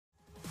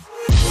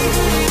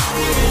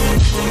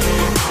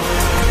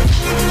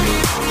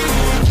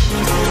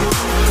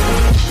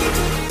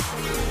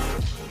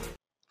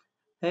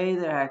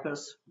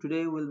crackers.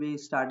 Today we'll be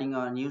starting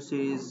a new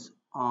series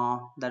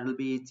that will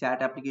be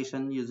chat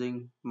application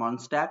using MERN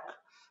STACK.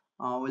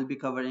 We'll be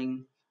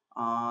covering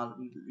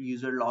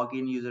user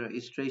login, user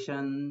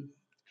registration,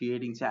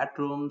 creating chat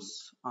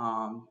rooms,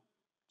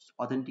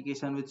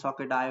 authentication with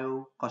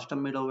Socket.io,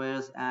 custom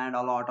middlewares, and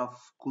a lot of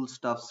cool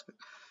stuff.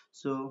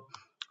 So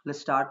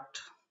let's start.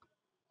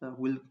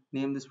 We'll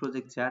name this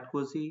project Chat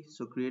Cozy.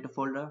 So create a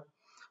folder,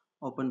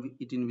 open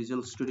it in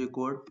Visual Studio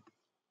Code.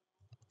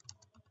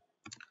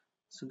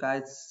 So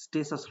guys,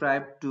 stay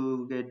subscribed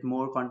to get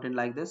more content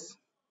like this.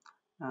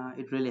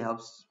 It really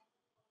helps.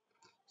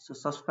 So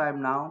subscribe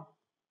now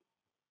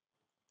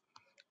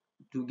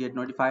to get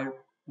notified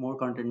more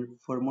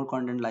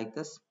content like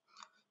this.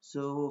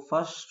 So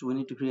first we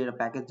need to create a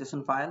package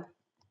JSON file.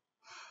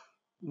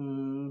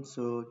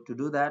 So to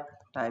do that,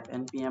 type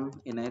npm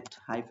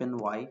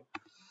init-y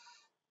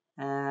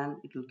and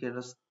it will get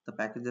us the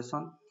package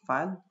JSON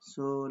file.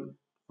 So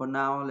for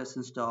now, let's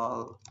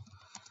install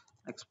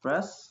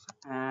Express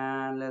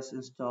and let's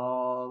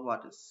install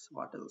what else?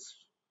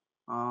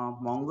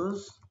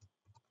 Mongoose.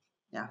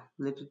 Yeah,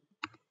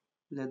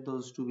 let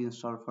those two be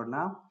installed for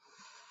now.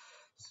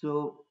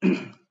 So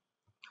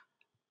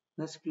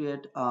let's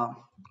create a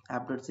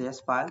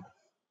app.js file.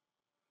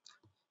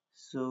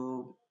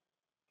 So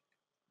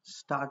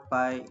start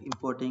by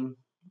importing.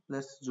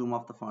 Let's zoom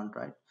off the font,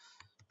 right?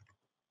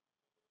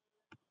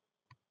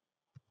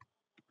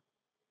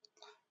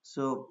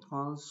 So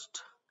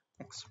const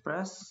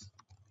express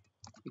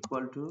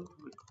equal to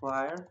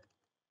require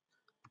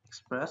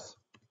express,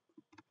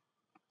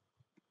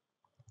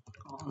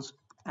 const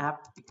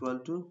app equal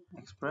to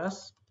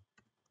express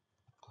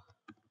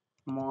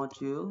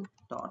module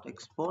dot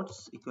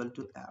exports equal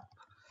to app.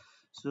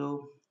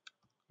 So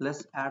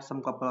let's add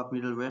some couple of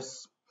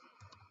middlewares.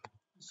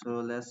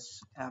 So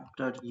let's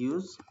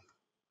app.use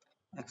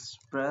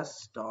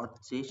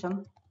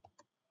express.json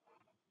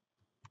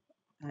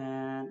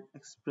and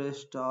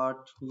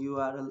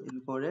express.url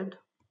imported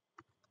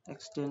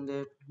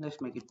extended.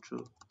 Let's make it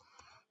true.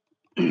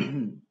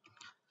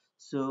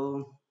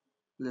 So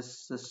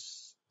let's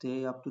just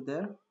stay up to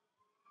there.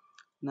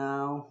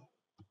 Now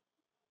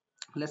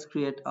let's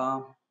create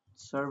a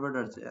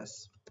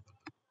server.js.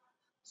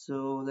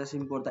 So let's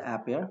import the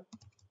app here.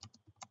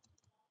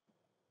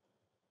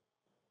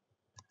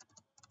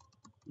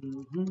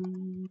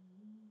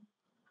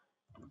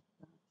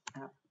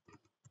 App.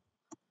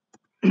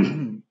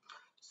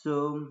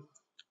 so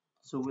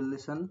we'll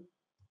listen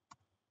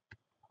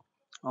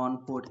on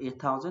port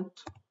 8000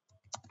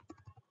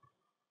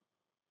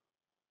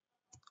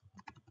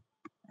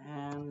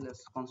 and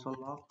let's console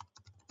log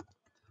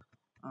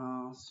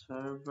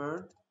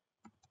server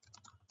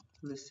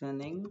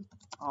listening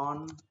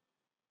on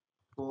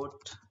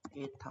port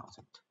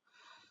 8000.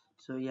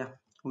 So yeah,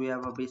 we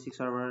have a basic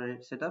server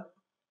setup.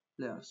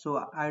 Yeah,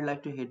 so I'd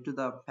like to head to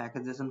the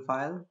package.json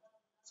file,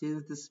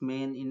 change this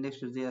main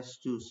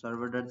index.js to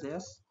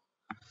server.js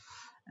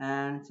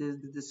and change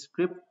the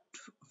script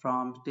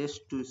from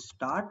test to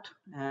start,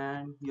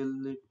 and you'll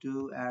need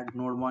to add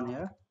node.mon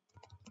here.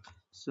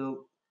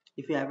 So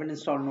if you haven't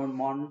installed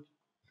node.mon,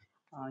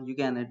 you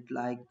can add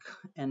like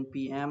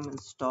npm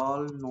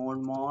install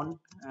node.mon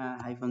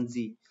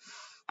 -z.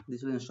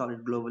 This will install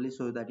it globally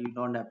so that you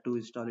don't have to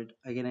install it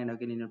again and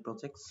again in your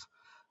projects.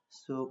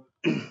 So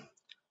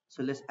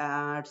so let's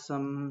add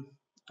some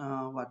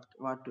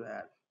what to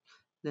add.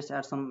 Let's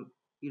add some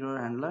error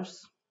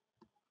handlers.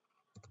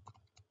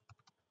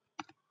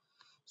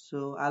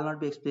 So I'll not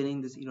be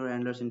explaining these error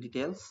handlers in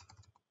details.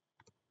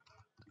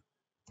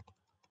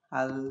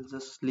 I'll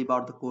just leave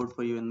out the code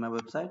for you in my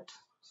website,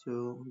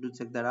 so do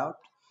check that out.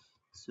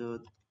 So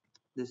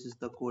this is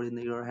the code in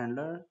the error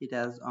handler. It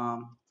has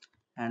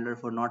handler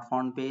for not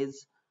found page,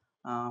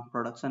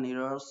 production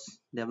errors,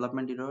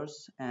 development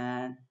errors,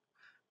 and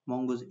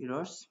mongoose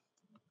errors,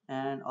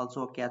 and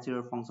also catch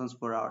error functions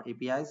for our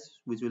APIs,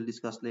 which we'll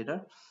discuss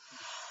later.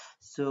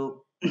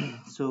 So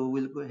so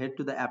we'll go ahead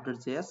to the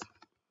app.js,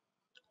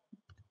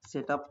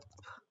 set up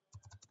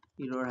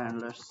error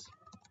handlers.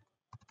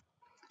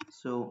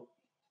 So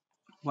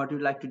what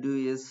we'd like to do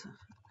is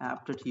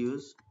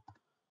app.use.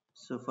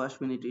 So first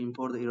we need to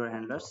import the error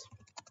handlers.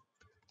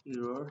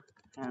 Error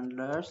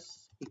handlers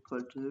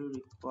equal to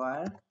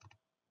require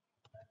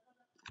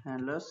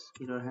handlers,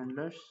 error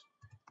handlers.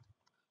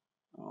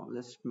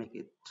 Let's make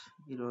it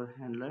error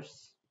handlers.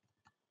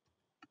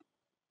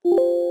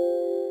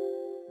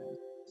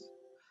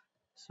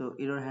 So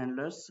error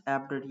handlers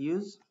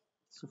app.use.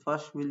 So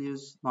first we'll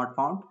use not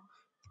found,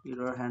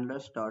 error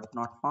handlers dot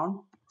not found.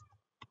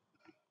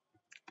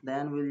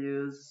 Then we'll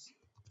use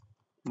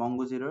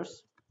mongoose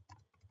errors.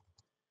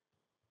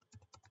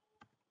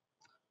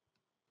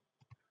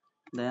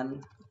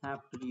 Then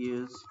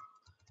app.use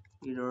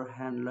error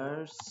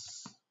handlers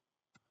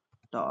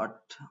dot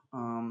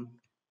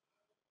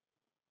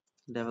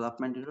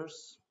development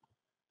errors.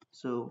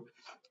 So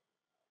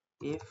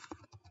if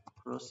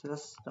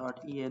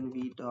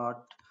process.env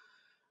dot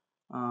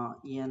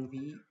env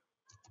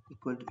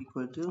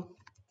equal to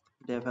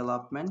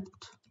development,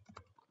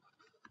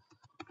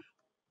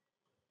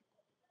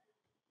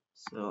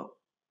 So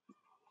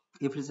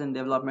if it's in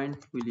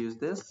development, we'll use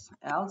this,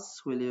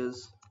 else we'll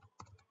use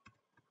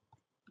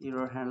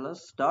error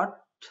handlers dot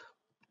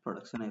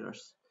production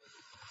errors.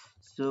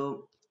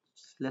 So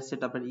let's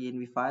set up an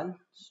env file.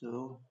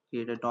 So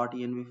create a dot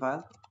env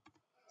file.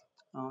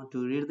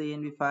 To read the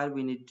env file,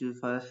 we need to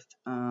first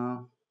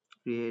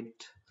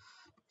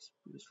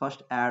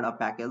add a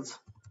package,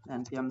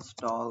 npm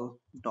install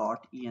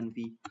dot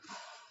env.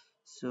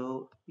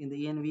 So in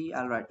the env,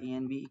 I'll write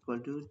env equal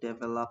to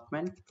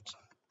development.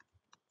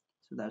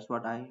 So that's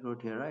what I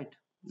wrote here, right?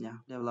 Yeah,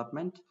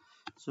 development.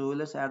 So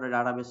let's add a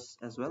database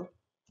as well.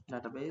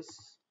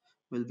 Database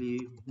will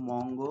be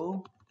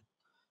mongo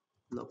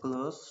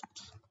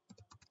localhost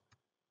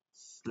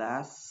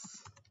slash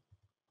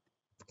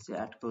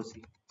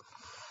chatcozy.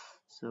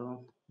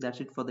 So that's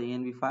it for the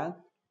env file.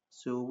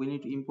 So we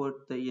need to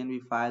import the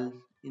env file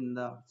in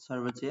the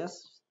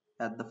server.js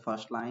at the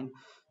first line.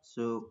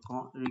 So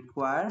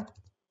require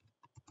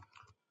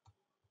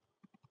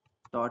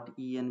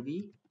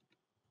 .env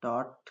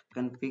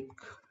 .config,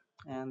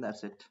 and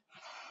that's it.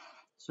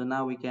 So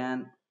now we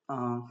can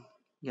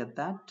get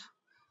that.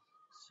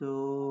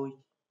 So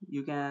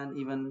you can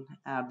even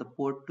add the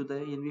port to the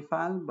env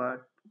file,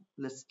 but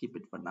let's skip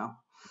it for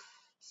now.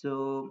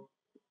 So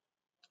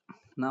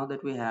now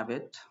that we have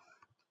it,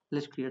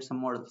 let's create some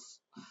models.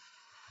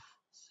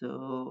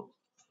 So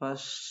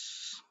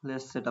first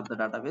let's set up the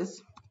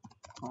database.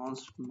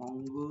 Const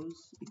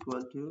mongoose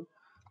equal to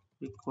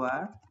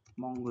require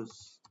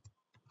mongoose.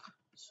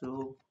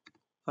 So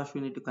first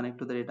we need to connect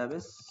to the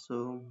database.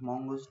 So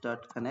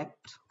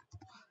mongoose.connect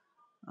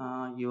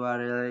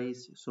URL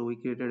is, so we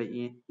created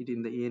it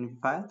in the env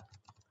file,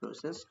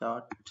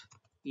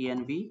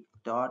 process.env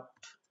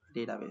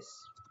database.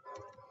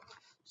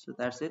 So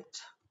that's it.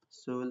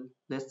 So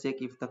let's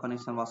check if the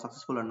connection was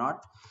successful or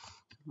not.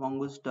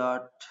 Mongoose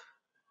dot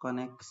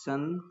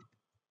connection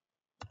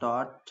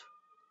dot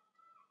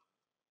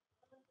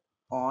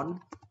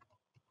on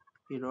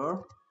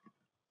error.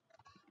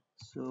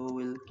 So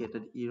we'll get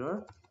an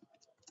error,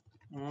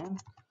 and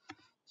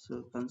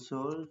so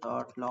console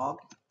dot log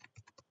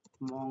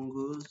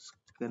mongoose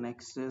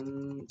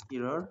connection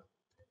error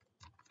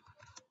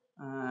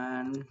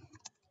and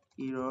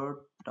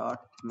error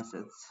dot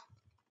message.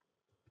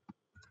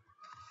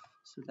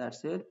 So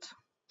that's it.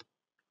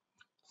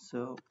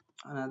 So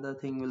another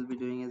thing we'll be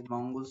doing is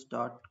mongoose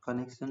dot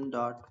connection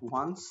dot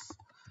once.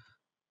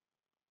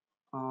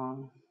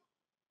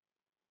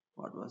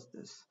 What was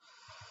this?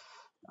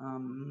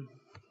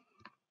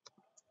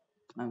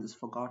 I just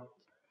forgot.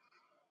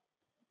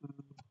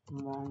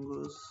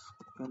 Mongoose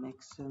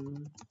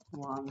connection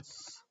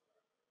once.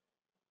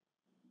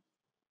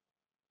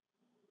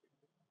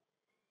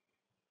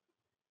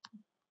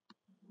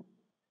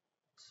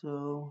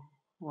 So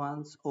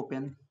once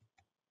open.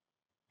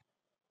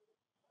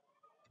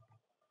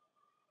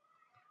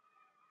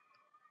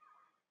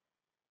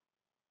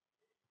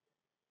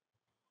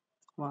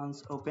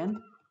 Once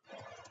open.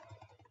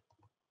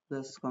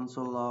 This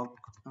console log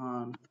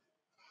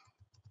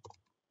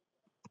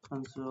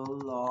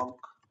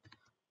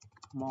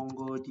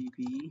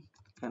MongoDB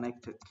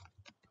connected.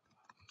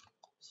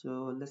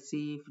 So let's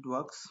see if it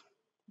works.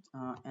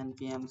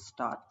 Npm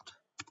start.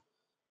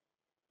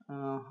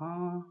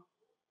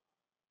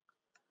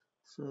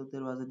 So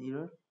there was an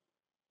error.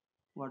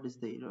 What is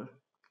the error?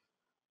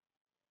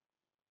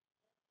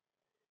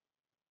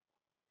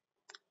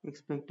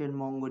 Expected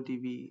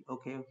MongoDB.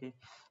 Okay.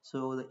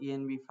 So the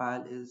env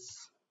file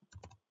is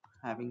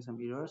having some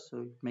errors,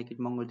 so make it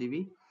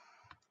MongoDB.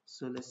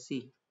 So let's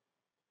see.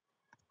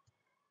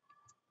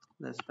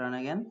 Let's run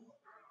again.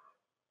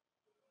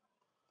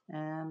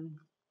 And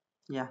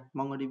yeah,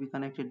 MongoDB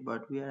connected,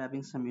 but we are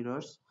having some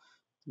errors.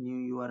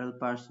 New URL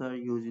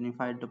parser, use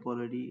unified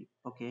topology.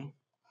 Okay.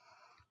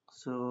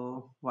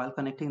 So while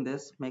connecting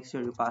this, make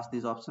sure you pass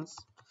these options.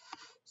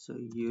 So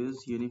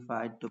use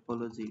unified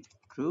topology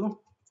true,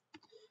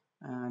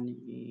 and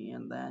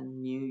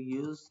then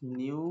use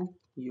new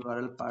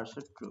URL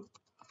parser true.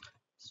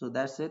 So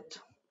that's it.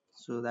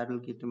 So that will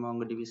get the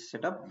MongoDB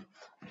setup.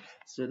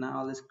 So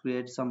now let's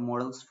create some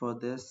models for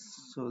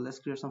this. So let's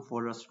create some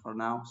folders for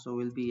now. So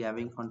we'll be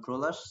having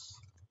controllers,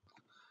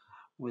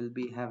 we'll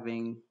be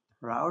having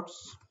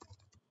routes,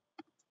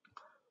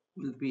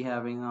 we'll be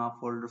having a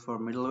folder for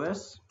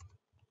middlewares,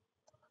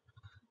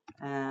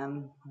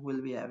 and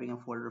we'll be having a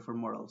folder for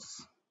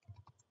models.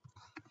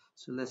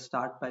 So let's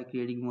start by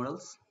creating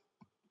models.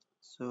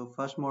 So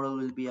first model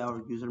will be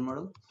our user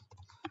model.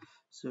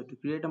 So to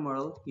create a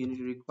model, you need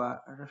to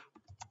require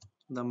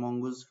the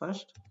mongoose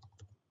first.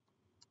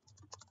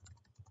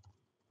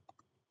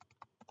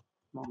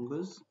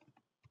 Mongoose.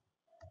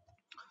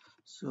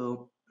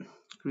 So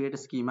create a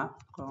schema.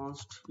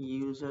 Const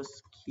user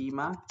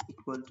schema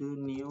equal to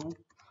new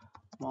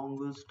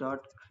mongoose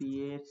dot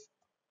create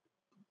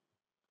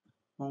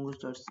mongoose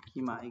dot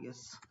schema, I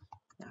guess.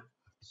 Yeah.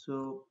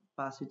 So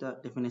pass it a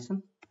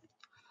definition.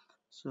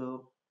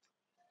 So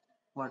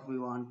what we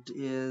want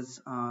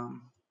is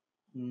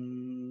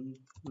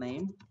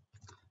name.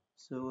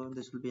 So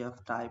this will be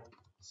of type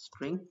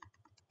string.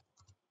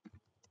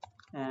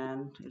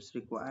 and it's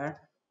required.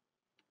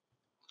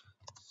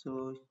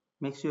 So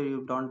make sure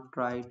you don't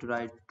try to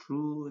write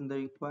true in the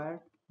required.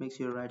 Make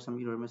sure you write some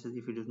error message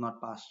if it is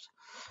not passed.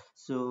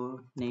 So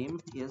name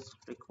is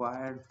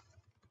required.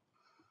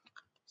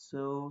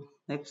 So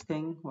next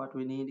thing what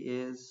we need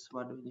is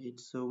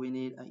so we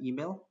need an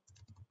email.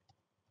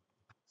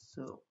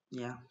 So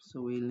yeah,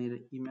 so we'll need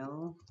an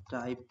email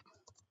type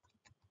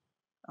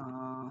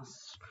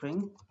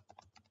string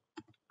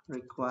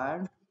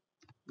required.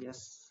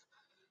 Yes,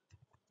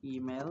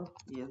 email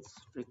is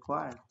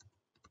required.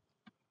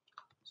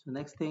 So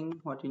next thing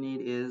what you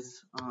need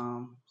is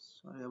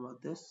sorry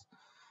about this.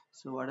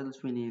 So what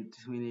else we need?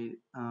 We need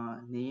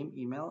name,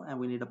 email, and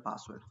we need a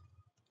password.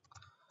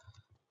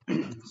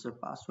 So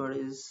password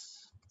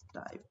is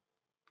type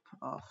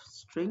of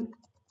string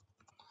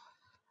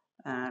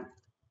and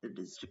it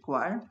is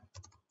required.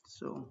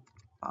 So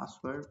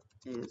password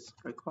is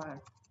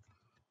required.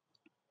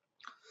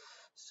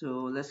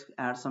 So let's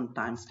add some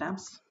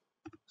timestamps.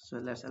 So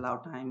let's allow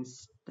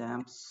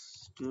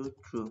timestamps to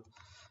true.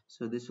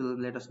 So this will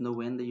let us know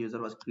when the user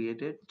was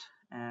created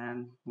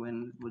and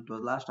when it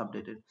was last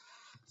updated.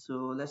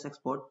 So let's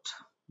export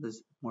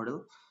this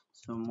model.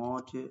 So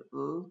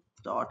module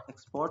dot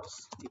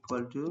exports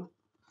equal to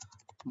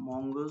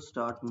mongoose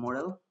dot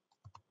model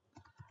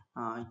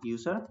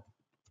user,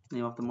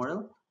 name of the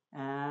model,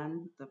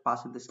 and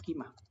pass it the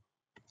schema,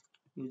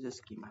 user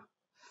schema.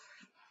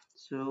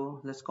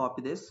 So let's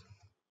copy this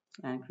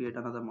and create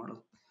another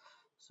model.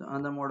 So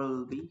another model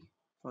will be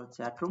for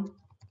chat room.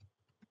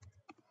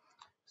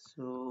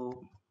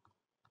 So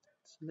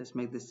let's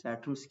make this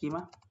chat room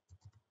schema.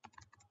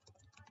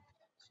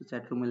 So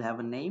chat room will have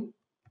a name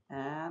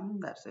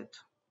and that's it,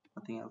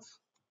 nothing else.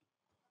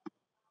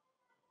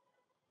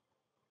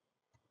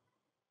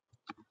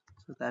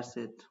 So that's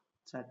it,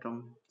 chat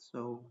room.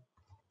 So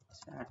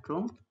chat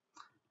room,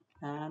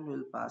 and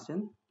we'll pass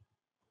in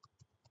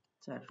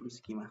chat room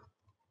schema.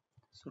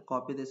 So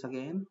copy this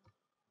again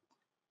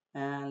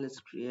and let's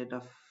create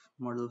a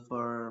model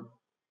for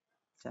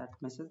chat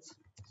message.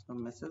 So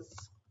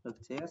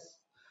message.js,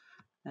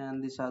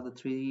 and these are the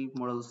three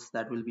models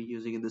that we'll be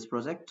using in this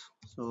project.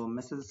 So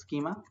message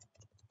schema.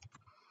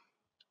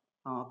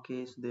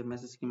 Okay, so the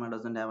message schema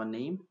doesn't have a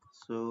name.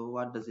 So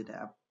what does it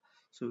have?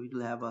 So it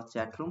will have a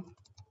chat room.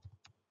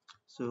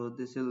 So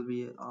this will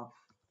be a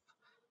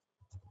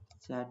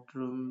chat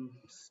room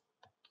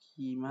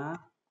schema.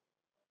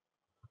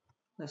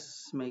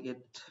 Let's make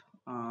it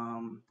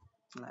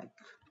like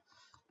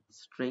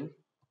string.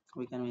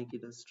 We can make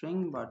it a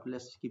string, but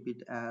let's keep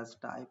it as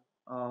type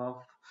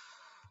of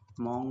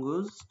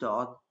mongoose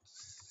dot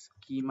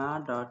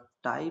schema dot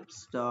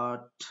types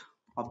dot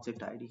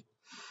object id.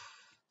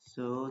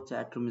 So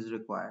chat room is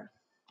required.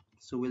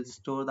 So we'll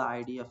store the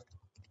id of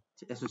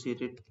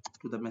associated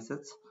to the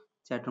message,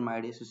 chat room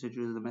id associated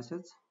to the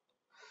message.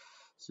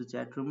 So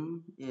chat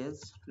room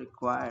is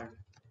required.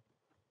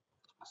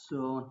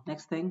 So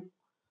next thing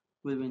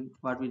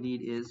what we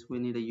need is we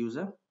need a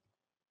user.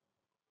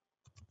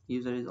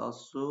 User is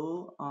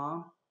also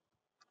a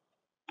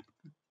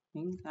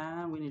thing,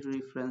 and we need to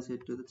reference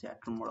it to the chat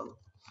room model.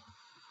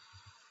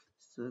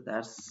 So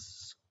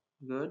that's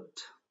good.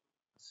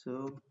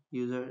 So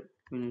user,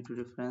 we need to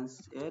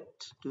reference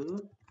it to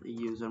the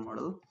user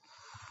model.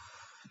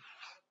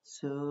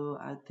 So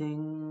I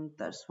think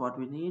that's what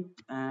we need,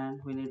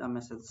 and we need a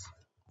message.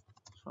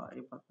 Sorry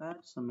about that.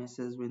 So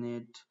message, we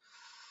need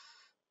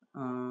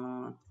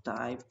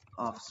type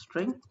of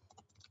string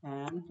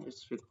and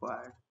it's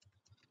required.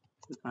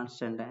 We can't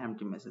send an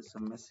empty message, so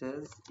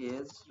message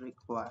is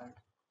required.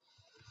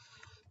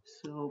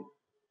 So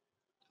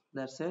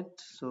that's it.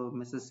 So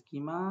message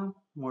schema,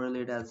 model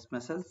it as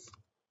message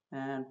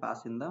and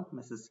pass in the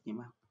message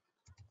schema.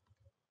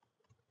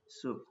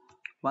 So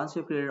once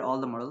you've created all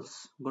the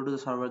models, go to the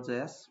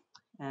server.js,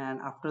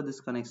 and after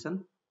this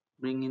connection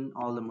bring in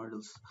all the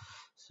models.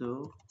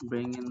 So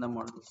bring in the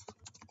models.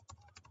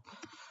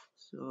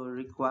 So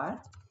require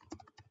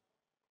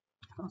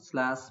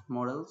slash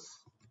models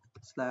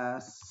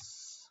slash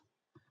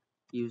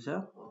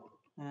user,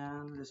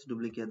 and let's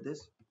duplicate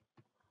this.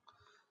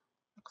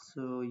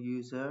 So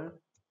user,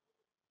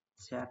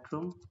 chat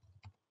room,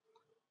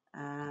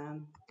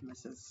 and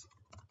message.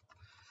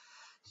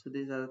 So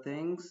these are the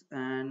things,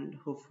 and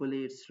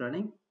hopefully it's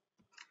running.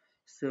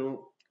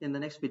 So in the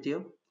next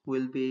video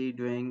we'll be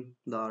doing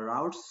the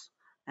routes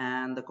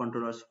and the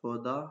controllers for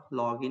the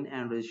login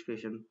and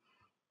registration.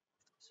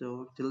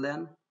 So till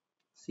then,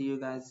 see you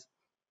guys.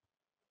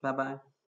 Bye bye.